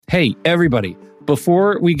Hey, everybody.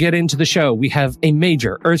 Before we get into the show, we have a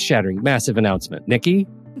major, earth-shattering, massive announcement. Nikki?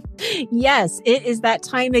 Yes, it is that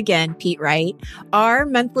time again, Pete Wright. Our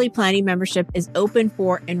monthly planning membership is open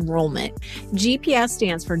for enrollment. GPS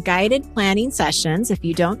stands for Guided Planning Sessions, if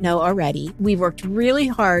you don't know already. We've worked really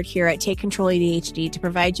hard here at Take Control ADHD to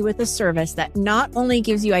provide you with a service that not only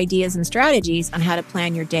gives you ideas and strategies on how to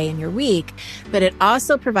plan your day and your week, but it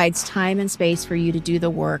also provides time and space for you to do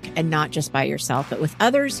the work, and not just by yourself, but with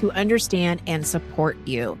others who understand and support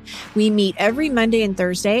you. We meet every Monday and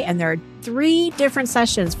Thursday, and there are 3 different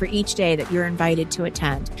sessions for each day that you're invited to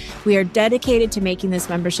attend. We are dedicated to making this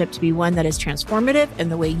membership to be one that is transformative in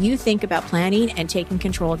the way you think about planning and taking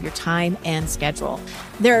control of your time and schedule.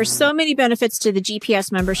 There are so many benefits to the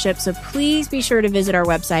GPS membership, so please be sure to visit our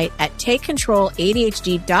website at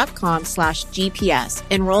takecontroladhd.com/GPS.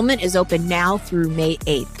 Enrollment is open now through May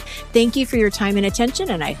 8th. Thank you for your time and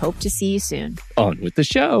attention, and I hope to see you soon. On with the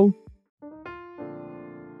show.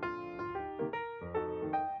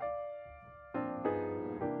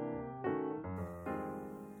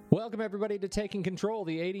 Welcome, everybody, to Taking Control,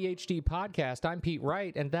 the ADHD podcast. I'm Pete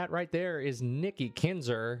Wright, and that right there is Nikki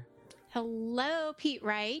Kinzer. Hello, Pete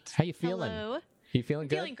Wright. How you feeling? Hello. You feeling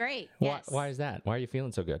good? Feeling great, Why, yes. why is that? Why are you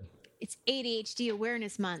feeling so good? It's ADHD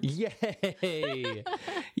Awareness Month. Yay!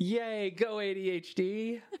 Yay, go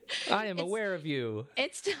ADHD. I am aware of you.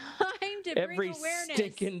 It's time to Every bring awareness.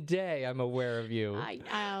 stinking day, I'm aware of you. I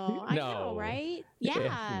know, right?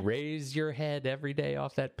 Yeah. Raise your head every day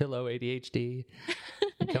off that pillow, ADHD.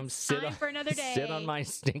 And come sit time for another day. Sit on my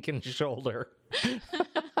stinking shoulder.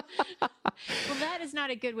 Well, that is not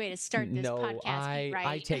a good way to start this podcast, right?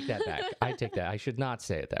 I take that back. I take that. I should not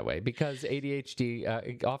say it that way, because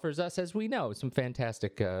ADHD offers us, as we know, some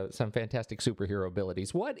fantastic superhero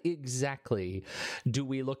abilities. What exactly do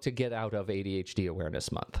we look to get out of ADHD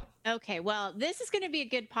Awareness Month? Okay, well, this is going to be a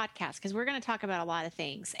good podcast because we're going to talk about a lot of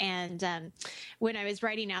things. And when I was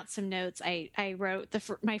writing out some notes, I wrote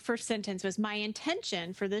my first sentence was, my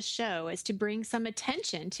intention for this show is to bring some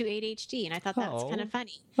attention to ADHD. And I thought that was kind of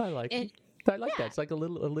funny. I like it. I like that. It's like a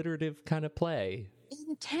little alliterative kind of play.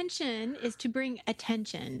 Intention is to bring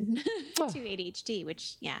attention to ADHD,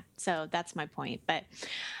 which, so that's my point. But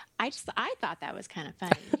I thought that was kind of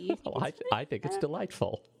funny. Do you think I think it's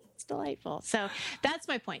delightful. Delightful. So that's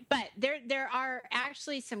my point. But there are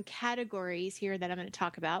actually some categories here that I'm going to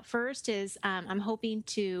talk about. First is I'm hoping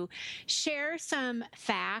to share some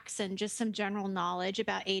facts and just some general knowledge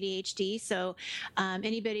about ADHD. So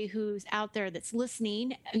anybody who's out there that's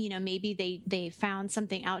listening, maybe they found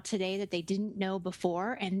something out today that they didn't know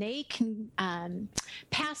before, and they can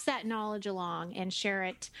pass that knowledge along and share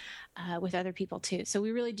it with other people too. So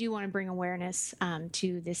we really do want to bring awareness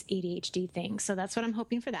to this ADHD thing. So that's what I'm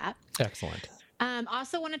hoping for that. Excellent.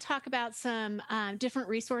 Also want to talk about some different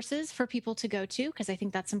resources for people to go to, because I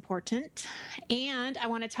think that's important. And I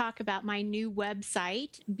want to talk about my new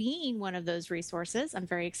website being one of those resources. I'm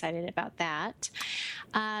very excited about that.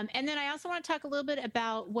 And then I also want to talk a little bit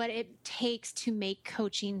about what it takes to make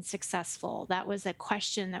coaching successful. That was a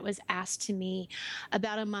question that was asked to me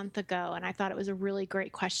about a month ago, and I thought it was a really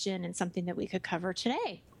great question and something that we could cover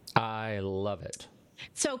today. I love it.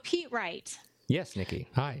 So, Pete Wright. Yes, Nikki.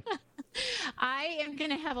 Hi. I am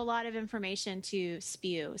going to have a lot of information to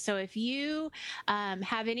spew. So if you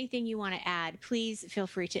have anything you want to add, please feel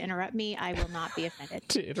free to interrupt me. I will not be offended.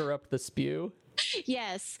 To interrupt the spew?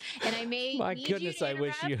 Yes. And I may My goodness, I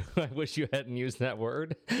wish you hadn't used that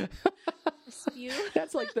word. Spew?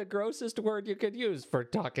 That's like the grossest word you could use for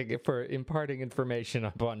imparting information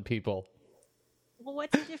upon people. Well,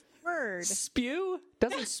 what's a different word? Spew?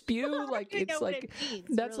 Doesn't spew like it's like it means,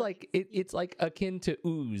 that's really. like it's like akin to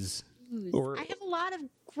ooze. I have a lot of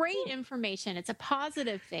great information. It's a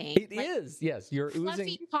positive thing. It is. Yes, you're fluffy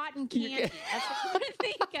oozing cotton candy. That's what I want to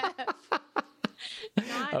think of.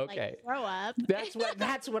 Not okay. like throw up.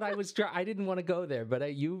 That's what I was trying. I didn't want to go there,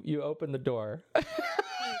 but you opened the door.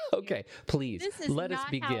 Okay, please let us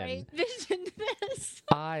begin. How I envisioned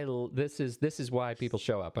this. This is why people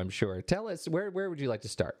show up, I'm sure. Tell us where would you like to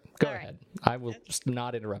start? Go ahead. I will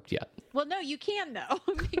not interrupt yet. Well, no, you can though,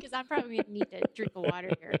 because I'm probably going to need to drink a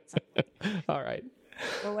water here at some point. All right.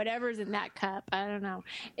 Or whatever's in that cup. I don't know.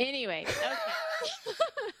 Anyway, okay.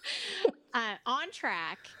 On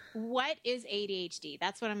track what is ADHD?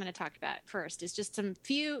 That's what I'm going to talk about first. Is just some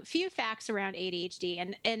few facts around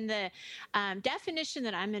ADHD, and the definition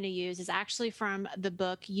that I'm going to use is actually from the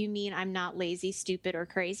book "You Mean I'm Not Lazy, Stupid, or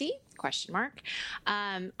Crazy?" ?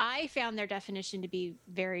 I found their definition to be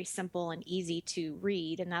very simple and easy to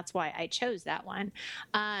read, and that's why I chose that one.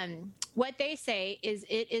 What they say is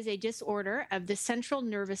it is a disorder of the central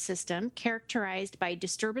nervous system characterized by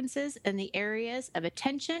disturbances in the areas of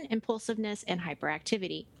attention, impulsiveness, and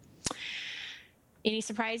hyperactivity. Any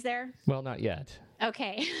surprise there? Well, not yet.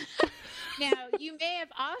 Okay. Now, you may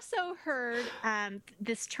have also heard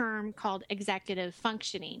this term called executive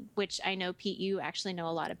functioning, which I know, Pete, you actually know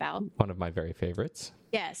a lot about. One of my very favorites.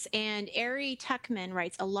 Yes, and Ari Tuckman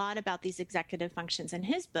writes a lot about these executive functions in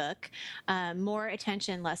his book, More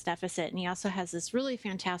Attention, Less Deficit. And he also has this really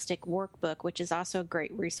fantastic workbook, which is also a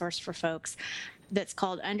great resource for folks, that's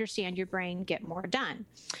called Understand Your Brain, Get More Done.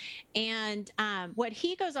 And what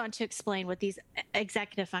he goes on to explain what these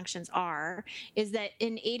executive functions are is that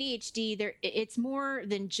in ADHD, it's more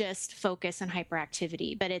than just focus and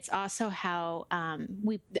hyperactivity, but it's also how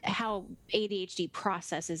ADHD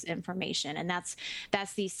processes information. And that's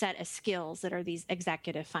these set of skills that are these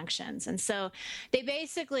executive functions. And so they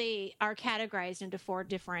basically are categorized into 4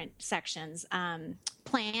 different sections: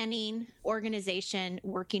 planning, organization,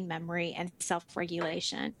 working memory, and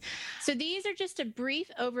self-regulation. So these are just a brief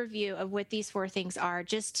overview of what these 4 things are,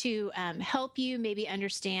 just to help you maybe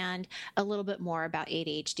understand a little bit more about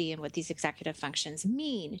ADHD and what these executive functions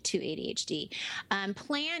mean to ADHD.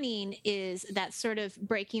 Planning is that sort of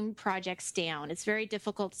breaking projects down. It's very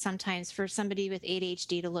difficult sometimes for somebody with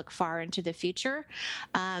ADHD to look far into the future.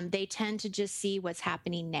 They tend to just see what's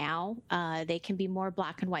happening now. They can be more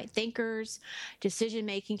black and white thinkers. Decision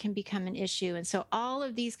making can become an issue. And so all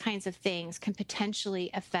of these kinds of things can potentially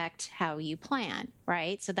affect how you plan,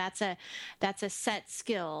 right? So that's a set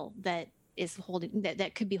skill that is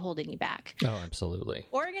that could be holding you back. Oh, absolutely.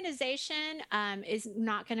 Organization is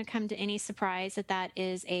not going to come to any surprise that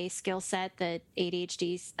is a skill set that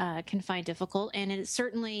ADHD can find difficult. And it is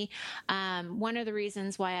certainly one of the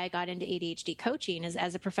reasons why I got into ADHD coaching is,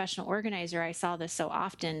 as a professional organizer, I saw this so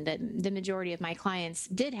often that the majority of my clients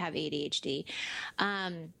did have ADHD.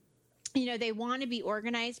 They want to be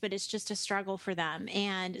organized, but it's just a struggle for them.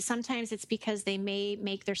 And sometimes it's because they may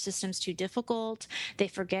make their systems too difficult. They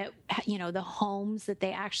forget, the homes that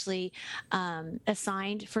they actually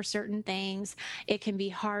assigned for certain things. It can be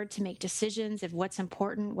hard to make decisions of what's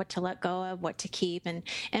important, what to let go of, what to keep.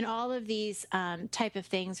 And all of these type of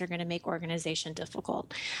things are going to make organization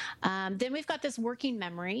difficult. Then we've got this working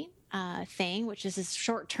memory thing, which is this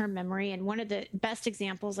short-term memory. And one of the best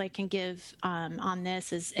examples I can give on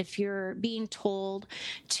this is if you're being told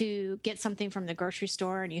to get something from the grocery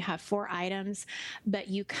store and you have 4 items, but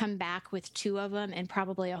you come back with 2 of them and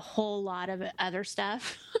probably a whole lot of other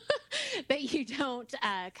stuff, but you don't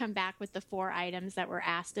come back with the 4 items that were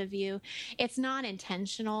asked of you. It's not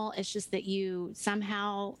intentional. It's just that you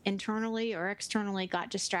somehow internally or externally got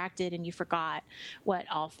distracted and you forgot what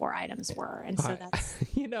all 4 items were. And so that's...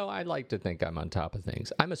 I like to think I'm on top of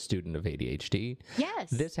things. I'm a student of ADHD.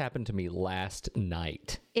 Yes. This happened to me last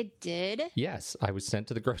night. It did? Yes. I was sent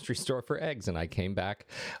to the grocery store for eggs, and I came back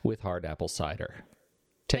with hard apple cider.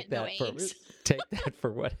 Take that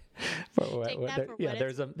for what?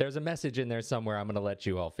 There's a message in there somewhere. I'm going to let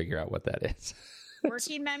you all figure out what that is.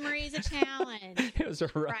 Working memory is a challenge. It was a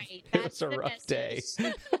rough, right, it was a rough day.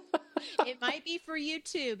 It might be for you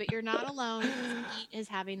too, but you're not alone. Pete is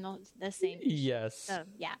having the same issue. Yes. So,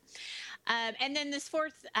 yeah. And then this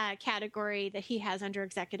 4th category that he has under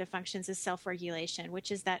executive functions is self-regulation,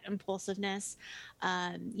 which is that impulsiveness.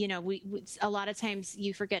 We a lot of times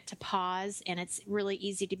you forget to pause, and it's really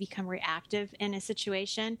easy to become reactive in a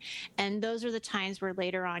situation. And those are the times where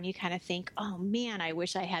later on you kind of think, oh man, I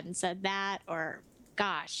wish I hadn't said that, or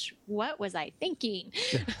gosh, what was I thinking?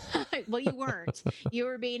 Well, you weren't. You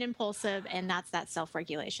were being impulsive, and that's that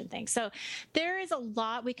self-regulation thing. So there is a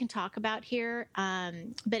lot we can talk about here.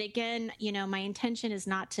 But again, my intention is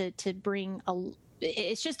not to bring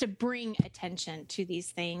it's just to bring attention to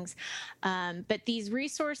these things. But these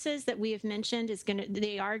resources that we have mentioned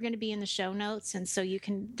they are going to be in the show notes. And so you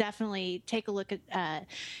can definitely take a look at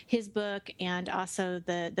his book, and also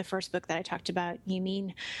the first book that I talked about, You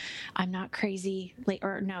Mean I'm Not Crazy,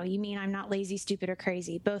 or no, You Mean I'm Not Lazy, Stupid, or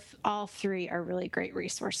Crazy. All 3 are really great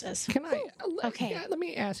resources. Can I? Okay. Let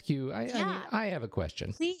me ask you. I have a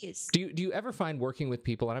question. Please. Do you ever find working with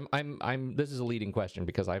people, and I'm this is a leading question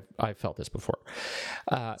because I've felt this before,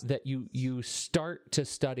 that you start to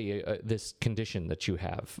study this condition that you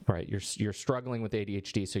have, right? You're struggling with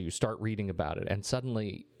ADHD, so you start reading about it, and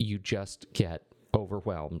suddenly you just get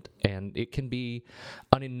overwhelmed, and it can be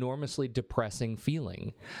an enormously depressing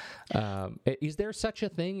feeling. Is there such a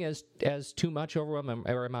thing as too much overwhelm,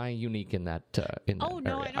 or am I unique in that? Oh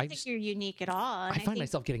no, area? I don't think you're unique at all. And I find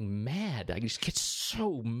myself getting mad. I just get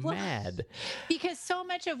so mad because so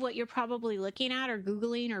much of what you're probably looking at, or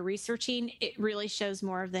Googling, or researching, it really shows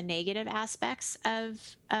more of the negative aspects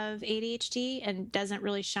of ADHD and doesn't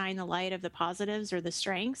really shine the light of the positives or the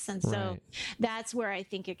strengths. And so that's where I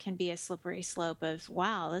think it can be a slippery slope of,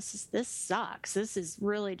 wow, this sucks. This is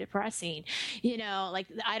really depressing. Like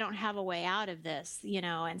I don't have a way out of this,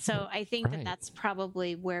 and so I think that that's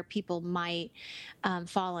probably where people might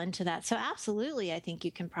fall into that. So absolutely, I think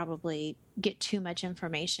you can probably get too much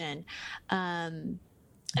information. Do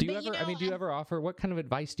you ever offer, what kind of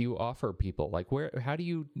advice do you offer people? Like how do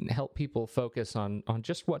you help people focus on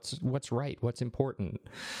just what's right, what's important?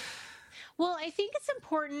 Well, I think it's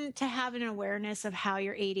important to have an awareness of how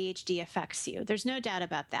your ADHD affects you. There's no doubt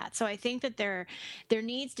about that. So I think that there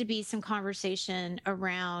needs to be some conversation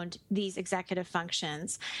around these executive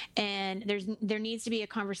functions, and there needs to be a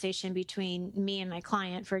conversation between me and my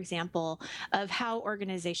client, for example, of how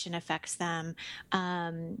organization affects them,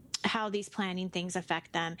 how these planning things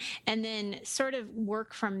affect them, and then sort of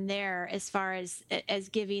work from there as far as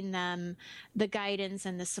giving them the guidance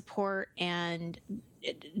and the support and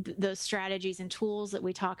those strategies and tools that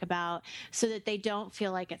we talk about, so that they don't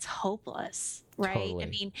feel like it's hopeless, right? Totally. I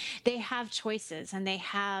mean, they have choices and they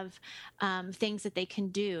have things that they can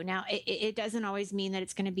do. Now, it doesn't always mean that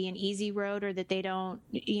it's going to be an easy road, or that they don't,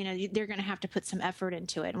 they're going to have to put some effort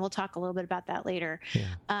into it. And we'll talk a little bit about that later.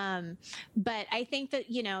 Yeah. But I think that,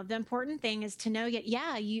 the important thing is to know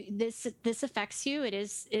this affects you. It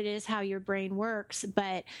is how your brain works,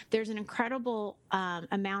 but there's an incredible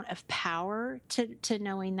amount of power to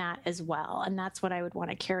knowing that as well. And that's what I would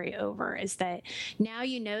want to carry over, is that now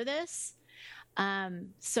you know this.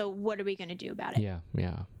 So what are we going to do about it?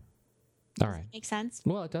 Yeah. All right. Make sense?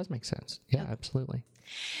 Well, it does make sense. Yeah, absolutely.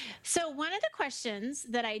 So one of the questions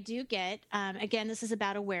that I do get, again, this is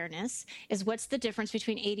about awareness, is what's the difference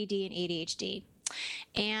between ADD and ADHD?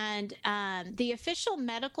 And the official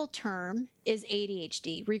medical term is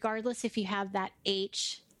ADHD, regardless if you have that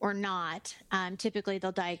H or not. Typically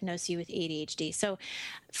they'll diagnose you with ADHD. So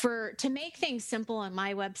to make things simple on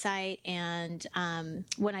my website and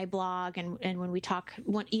when I blog and when we talk,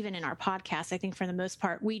 even in our podcast, I think for the most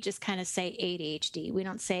part, we just kind of say ADHD. We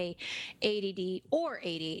don't say ADD or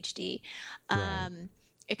ADHD. Right.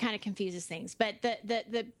 It kind of confuses things, but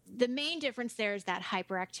the main difference there is that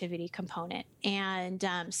hyperactivity component. And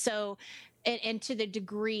so to the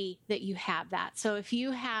degree that you have that. So if you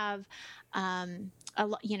have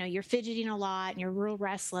you're fidgeting a lot and you're real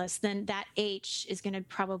restless, then that H is going to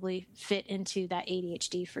probably fit into that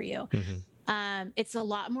ADHD for you. Mm-hmm. It's a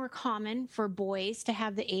lot more common for boys to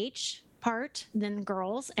have the H part than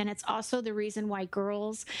girls, and it's also the reason why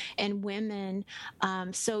girls and women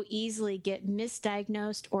so easily get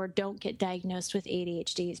misdiagnosed or don't get diagnosed with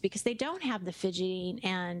ADHD, is because they don't have the fidgeting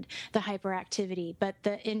and the hyperactivity, but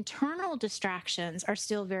the internal distractions are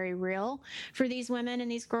still very real for these women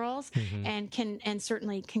and these girls. Mm-hmm. and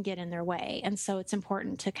certainly can get in their way. And so it's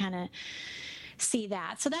important to kind of see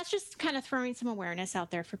that. So that's just kind of throwing some awareness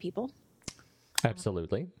out there for people.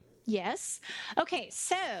 Absolutely. Yes. Okay,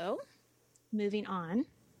 so moving on.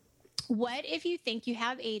 What if you think you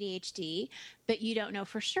have ADHD, but you don't know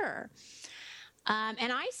for sure?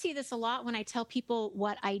 And I see this a lot when I tell people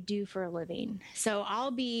what I do for a living. So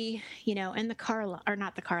I'll be, in the car, or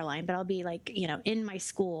not the car line, but I'll be like, in my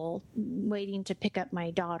school waiting to pick up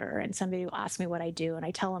my daughter, and somebody will ask me what I do, and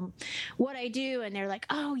I tell them what I do, and they're like,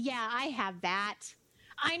 oh yeah, I have that.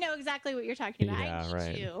 I know exactly what you're talking about. Yeah, I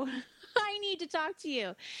need you. I need to talk to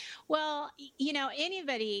you. Well,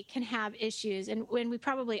 anybody can have issues, and when we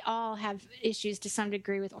probably all have issues to some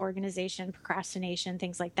degree with organization, procrastination,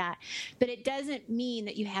 things like that. But it doesn't mean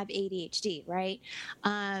that you have ADHD, right?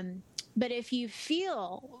 But if you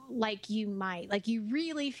feel like you might, like you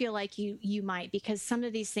really feel like you might, because some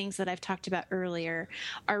of these things that I've talked about earlier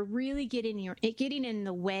are really getting in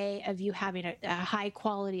the way of you having a high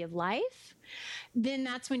quality of life, then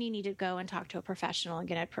that's when you need to go and talk to a professional and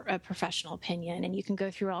get a professional opinion. And you can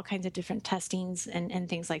go through all kinds of different testings and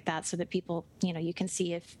things like that, so that people, you can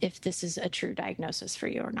see if this is a true diagnosis for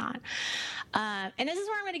you or not. And this is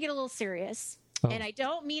where I'm going to get a little serious. Oh. And I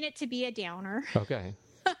don't mean it to be a downer. Okay.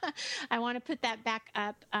 I want to put that back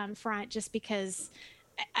up front, just because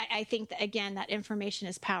I think that, again, that information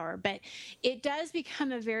is power, but it does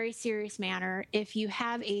become a very serious matter if you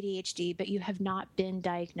have ADHD, but you have not been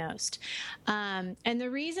diagnosed. And the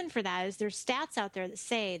reason for that is there's stats out there that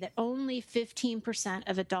say that only 15%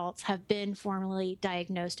 of adults have been formally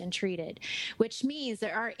diagnosed and treated, which means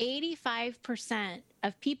there are 85%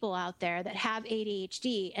 of people out there that have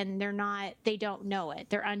ADHD and they don't know it.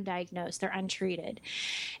 They're undiagnosed, they're untreated.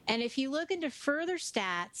 And if you look into further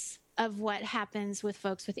stats of what happens with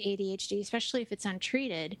folks with ADHD, especially if it's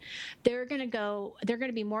untreated, they're going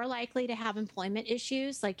to be more likely to have employment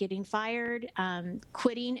issues like getting fired,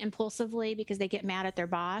 quitting impulsively because they get mad at their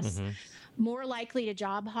boss, more likely to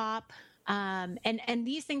job hop. And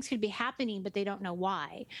these things could be happening, but they don't know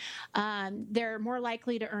why. They're more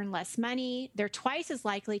likely to earn less money. They're twice as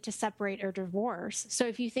likely to separate or divorce. So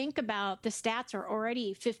if you think about the stats are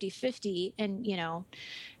already 50-50 and,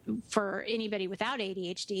 for anybody without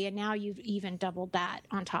ADHD, and now you've even doubled that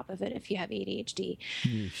on top of it if you have ADHD.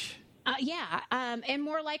 Yeesh. And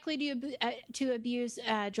more likely to abuse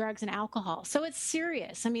drugs and alcohol. So it's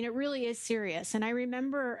serious. I mean, it really is serious. And I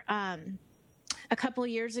remember a couple of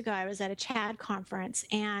years ago, I was at a CHAD conference,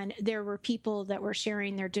 and there were people that were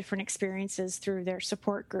sharing their different experiences through their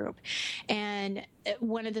support group. And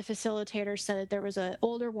one of the facilitators said that there was an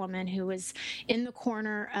older woman who was in the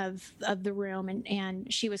corner of the room,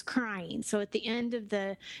 and she was crying. So at the end of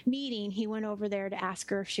the meeting, he went over there to ask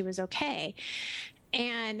her if she was okay.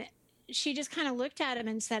 And she just kind of looked at him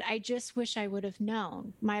and said, "I just wish I would have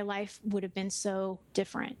known. My life would have been so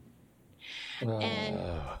different." And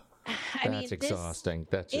that's exhausting.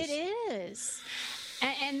 It is.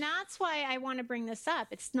 And that's why I want to bring this up.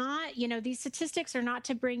 It's not, these statistics are not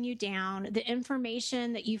to bring you down. The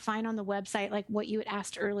information that you find on the website, like what you had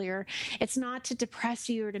asked earlier, it's not to depress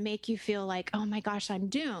you or to make you feel like, oh my gosh, I'm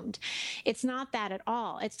doomed. It's not that at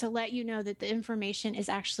all. It's to let you know that the information is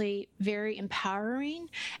actually very empowering.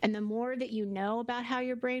 And the more that you know about how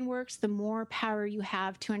your brain works, the more power you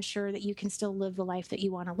have to ensure that you can still live the life that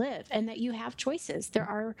you want to live and that you have choices. There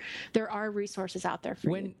are resources out there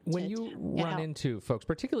for you. When you run into folks,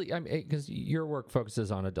 particularly because your work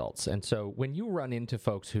focuses on adults, and so when you run into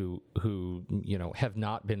folks who have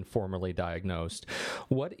not been formally diagnosed,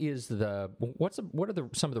 what are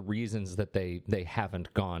some of the reasons that they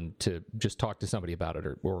haven't gone to just talk to somebody about it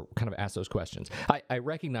or kind of ask those questions? I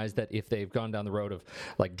recognize that if they've gone down the road of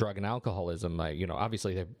like drug and alcoholism,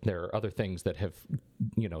 obviously there are other things that have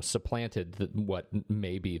supplanted what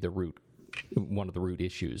may be one of the root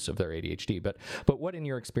issues of their ADHD, but what in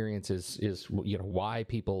your experience is why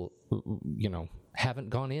people haven't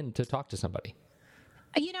gone in to talk to somebody?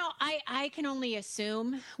 I can only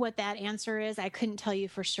assume what that answer is. I couldn't tell you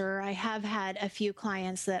for sure. I have had a few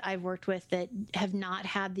clients that I've worked with that have not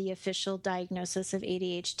had the official diagnosis of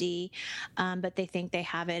ADHD, but they think they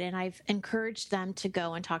have it. And I've encouraged them to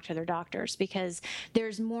go and talk to their doctors because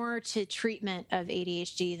there's more to treatment of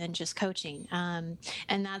ADHD than just coaching. And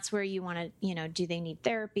that's where you want to, do they need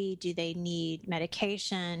therapy? Do they need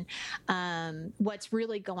medication? What's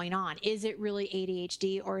really going on? Is it really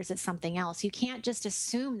ADHD or is it something else? You can't just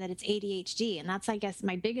assume that it's ADHD. And that's, I guess,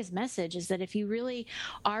 my biggest message is that if you really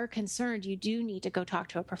are concerned, you do need to go talk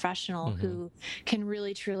to a professional who can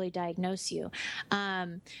really, truly diagnose you.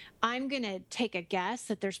 I'm going to take a guess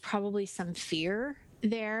that there's probably some fear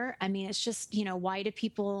there. I mean, it's just, why do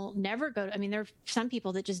people never go to, there are some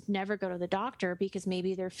people that just never go to the doctor because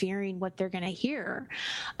maybe they're fearing what they're going to hear.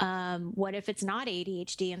 What if it's not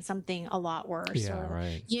ADHD and something a lot worse? Yeah,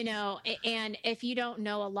 right. And if you don't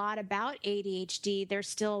know a lot about ADHD, there's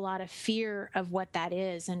still a lot of fear of what that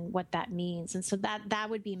is and what that means. And so that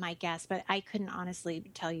would be my guess, but I couldn't honestly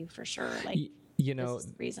tell you for sure. This is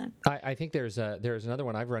the reason. I think there's another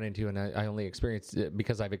one I've run into, and I only experienced it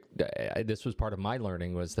because this was part of my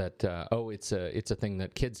learning was that it's a thing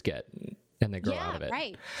that kids get and they grow out of it,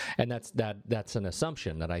 right? And that's an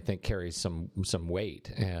assumption that I think carries some weight.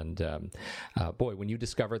 And boy, when you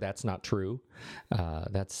discover that's not true,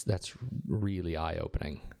 that's really eye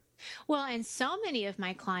opening. Well, and so many of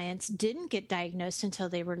my clients didn't get diagnosed until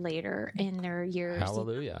they were later in their years.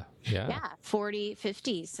 Hallelujah. Yeah. 40,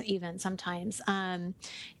 50s even sometimes. And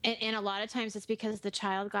a lot of times it's because the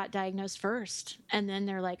child got diagnosed first. And then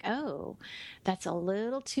they're like, oh, that's a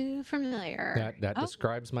little too familiar. That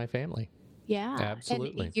describes my family. Yeah,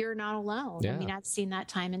 absolutely. And you're not alone. Yeah. I've seen that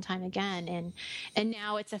time and time again, and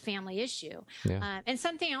now it's a family issue. Yeah. And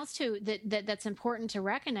something else too that's important to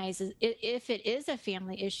recognize is if it is a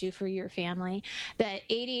family issue for your family, that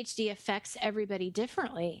ADHD affects everybody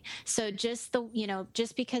differently. So just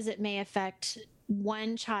because it may affect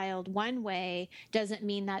one child one way doesn't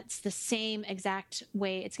mean that's the same exact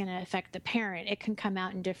way it's going to affect the parent. It can come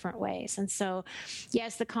out in different ways. And so,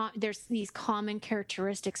 yes, there's these common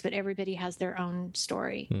characteristics, but everybody has their own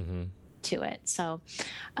story to it. So,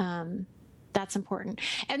 that's important.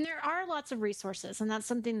 And there are lots of resources, and that's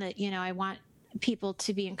something that, I want people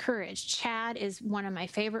to be encouraged. CHADD is one of my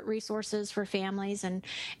favorite resources for families and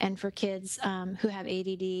for kids who have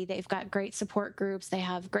ADD. They've got great support groups. They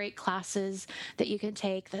have great classes that you can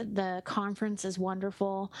take. The conference is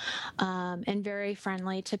wonderful and very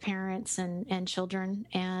friendly to parents and children.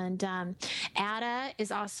 And ADA is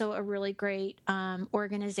also a really great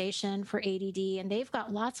organization for ADD, and they've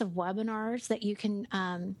got lots of webinars that you can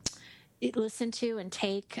listen to and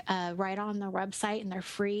take right on their website, and they're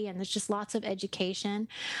free, and there's just lots of education.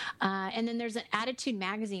 And then there's an Attitude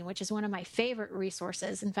Magazine, which is one of my favorite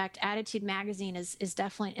resources. In fact, Attitude Magazine is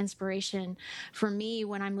definitely an inspiration for me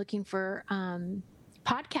when I'm looking for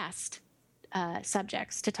podcast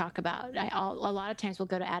subjects to talk about. A lot of times we'll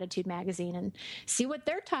go to Attitude Magazine and see what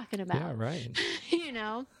they're talking about. Yeah, right.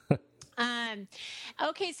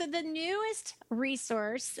 Okay, so the newest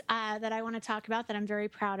resource that I want to talk about that I'm very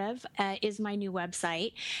proud of is my new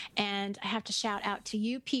website. And I have to shout out to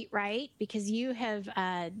you, Pete Wright, because you have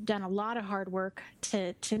done a lot of hard work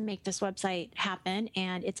to make this website happen.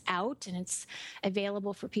 And it's out and it's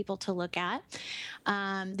available for people to look at.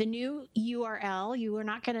 The new URL, you are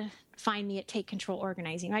not going to find me at Take Control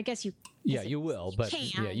Organizing. I guess you... Yeah, you will, but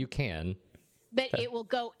you can. But it will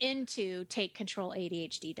go into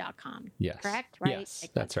takecontroladhd.com. Yes. Correct? Right? Yes,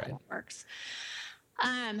 that's right. How it works.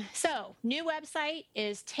 So new website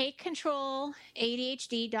is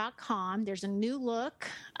takecontroladhd.com. There's a new look.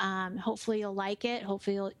 Hopefully you'll like it.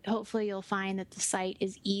 Hopefully you'll find that the site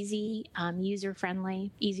is easy,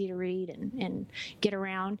 user-friendly, easy to read and get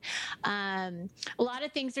around. A lot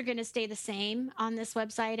of things are going to stay the same on this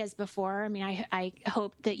website as before. I mean, I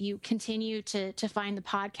hope that you continue to find the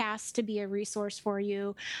podcast to be a resource for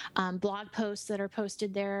you. Blog posts that are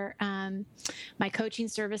posted there. My coaching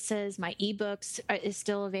services, my ebooks is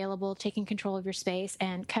still available, Taking Control of Your Space.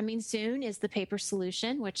 And coming soon is the paper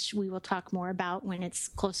solution, which we will talk more about when it's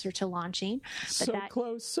closer to launching. So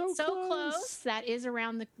close. That is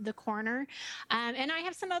around the corner. And I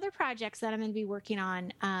have some other projects that I'm going to be working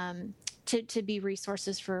on to be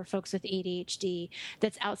resources for folks with ADHD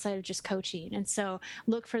that's outside of just coaching. And so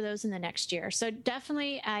look for those in the next year. So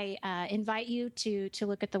definitely I invite you to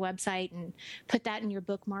look at the website and put that in your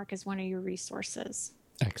bookmark as one of your resources.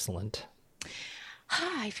 Excellent.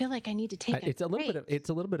 I feel like I need to take it's a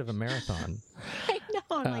little bit of a marathon. I know.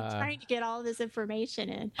 I'm like trying to get all this information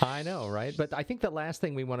in. I know, right? But I think the last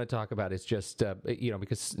thing we want to talk about is just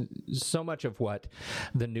because so much of what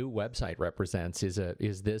the new website represents is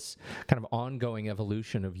this kind of ongoing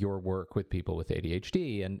evolution of your work with people with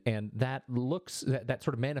ADHD, and that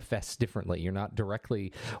sort of manifests differently. You're not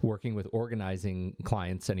directly working with organizing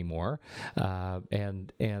clients anymore,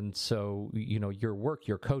 and so your work,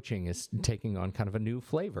 your coaching is taking on kind of a new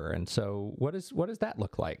flavor. And so what does that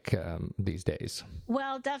look like these days?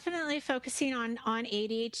 Well, definitely focusing on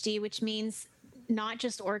ADHD, which means not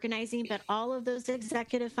just organizing, but all of those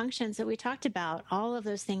executive functions that we talked about, all of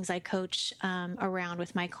those things I coach around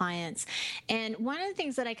with my clients. And one of the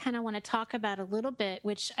things that I kind of want to talk about a little bit,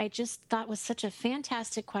 which I just thought was such a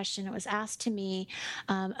fantastic question. It was asked to me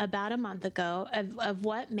about a month ago of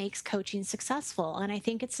what makes coaching successful. And I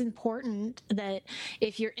think it's important that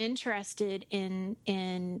if you're interested in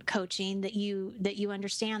coaching, that you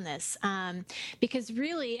understand this. Because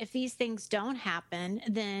really, if these things don't happen,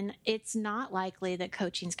 then it's not likely that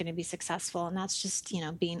coaching is going to be successful. And that's just,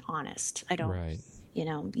 being honest. Right.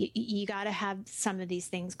 You got to have some of these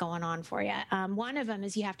things going on for you. One of them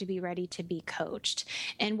is you have to be ready to be coached.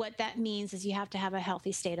 And what that means is you have to have a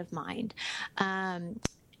healthy state of mind. I'm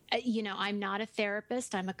not a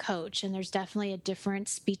therapist, I'm a coach. And there's definitely a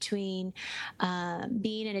difference between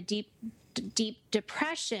being in a deep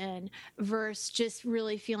depression versus just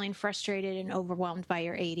really feeling frustrated and overwhelmed by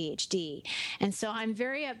your ADHD. And so I'm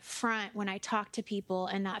very upfront when I talk to people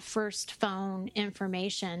in that first phone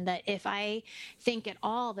information that if I think at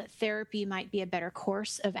all that therapy might be a better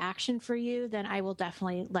course of action for you, then I will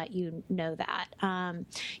definitely let you know that.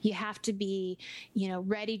 You have to be,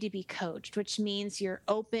 ready to be coached, which means you're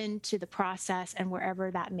open to the process and wherever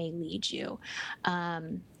that may lead you.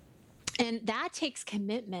 And that takes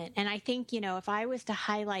commitment. And I think, if I was to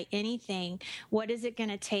highlight anything, what is it going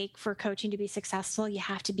to take for coaching to be successful? You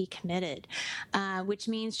have to be committed, which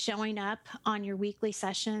means showing up on your weekly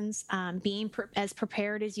sessions, being as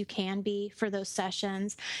prepared as you can be for those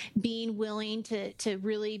sessions, being willing to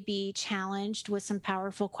really be challenged with some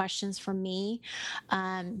powerful questions from me,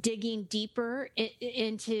 digging deeper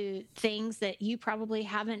into things that you probably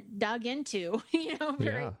haven't dug into,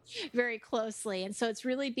 very closely. And so it's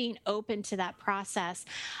really being open to that process.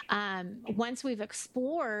 Once we've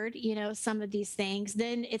explored, some of these things,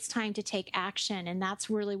 then it's time to take action. And that's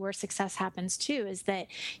really where success happens too, is that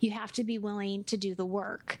you have to be willing to do the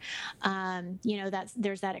work.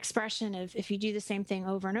 There's that expression of, if you do the same thing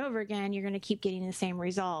over and over again, you're going to keep getting the same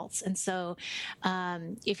results. And so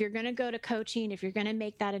if you're going to go to coaching, if you're going to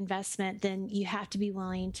make that investment, then you have to be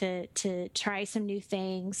willing to try some new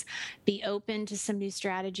things, be open to some new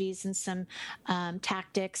strategies and some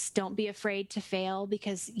tactics. Don't be afraid to fail,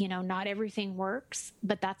 because, not everything works,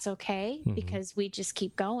 but that's okay, because we just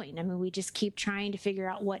keep going. I mean, we just keep trying to figure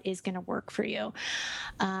out what is going to work for you,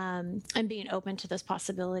 and being open to those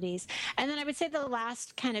possibilities. And then I would say the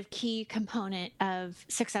last kind of key component of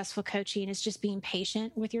successful coaching is just being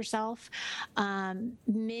patient with yourself.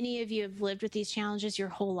 Many of you have lived with these challenges your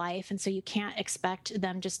whole life, and so you can't expect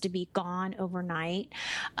them just to be gone overnight.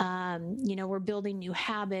 We're building new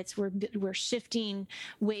habits. We're shifting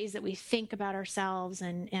ways that we think about ourselves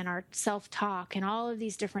and our self-talk and all of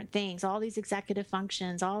these different things, all these executive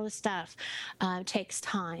functions, all this stuff takes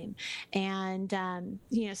time. And,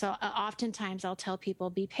 so oftentimes I'll tell people,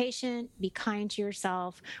 be patient, be kind to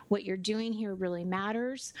yourself. What you're doing here really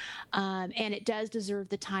matters. And it does deserve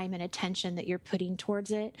the time and attention that you're putting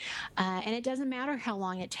towards it. And it doesn't matter how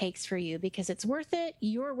long it takes for you, because it's worth it.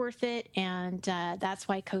 You're worth it. And that's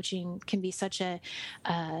why coaching can be such a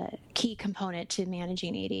key component to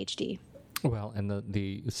managing ADHD. Well, and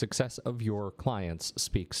the success of your clients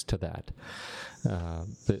speaks to that.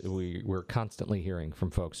 We're constantly hearing from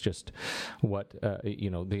folks just what,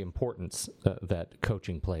 the importance that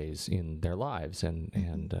coaching plays in their lives.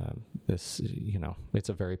 And this, it's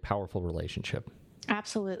a very powerful relationship.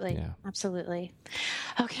 Absolutely. Yeah. Absolutely.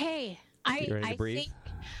 Okay. You ready to breathe?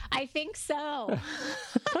 I think so.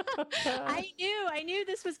 I knew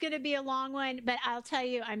this was going to be a long one, but I'll tell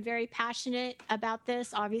you, I'm very passionate about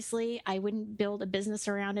this. Obviously, I wouldn't build a business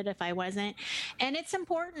around it if I wasn't. And it's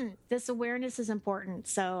important. This awareness is important.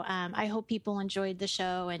 So I hope people enjoyed the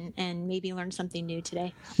show and maybe learned something new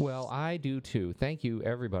today. Well, I do too. Thank you,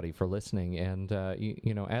 everybody, for listening. And,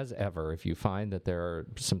 as ever, if you find that there are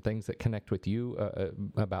some things that connect with you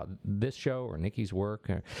about this show or Nikki's work,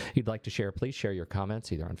 or you'd like to share, please share your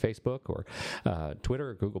comments either on Facebook or Twitter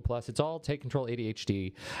or Google+. It's all Take Control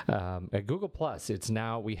ADHD. At Google+,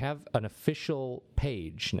 we have an official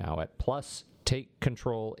page now at Plus Take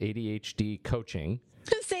Control ADHD Coaching.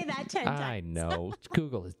 Say that 10 times. I know.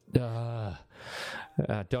 Google is...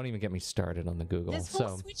 don't even get me started on the Google. This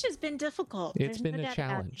whole switch has been difficult. It's been a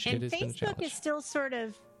challenge. And Facebook is still sort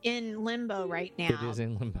of in limbo right now. It is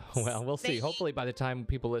in limbo. Well, we'll see. Hopefully by the time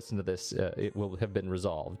people listen to this, it will have been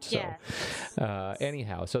resolved. So,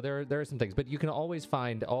 anyhow, so there are some things. But you can always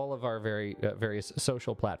find all of our various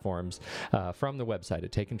social platforms from the website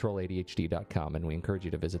at takecontroladhd.com. And we encourage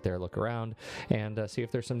you to visit there, look around, and see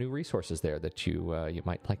if there's some new resources there that you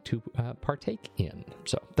might like to partake in.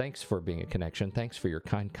 So thanks for being a connection. Thanks for your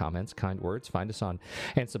kind comments, kind words. Find us on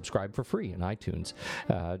and subscribe for free in iTunes.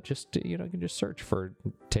 You can just search for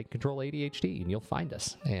Take Control ADHD and you'll find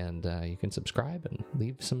us. And you can subscribe and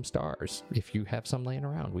leave some stars if you have some laying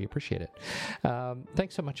around. We appreciate it.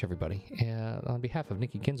 Thanks so much, everybody. On behalf of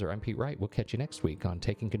Nikki Kinzer, I'm Pete Wright. We'll catch you next week on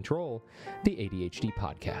Taking Control, the ADHD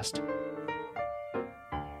podcast.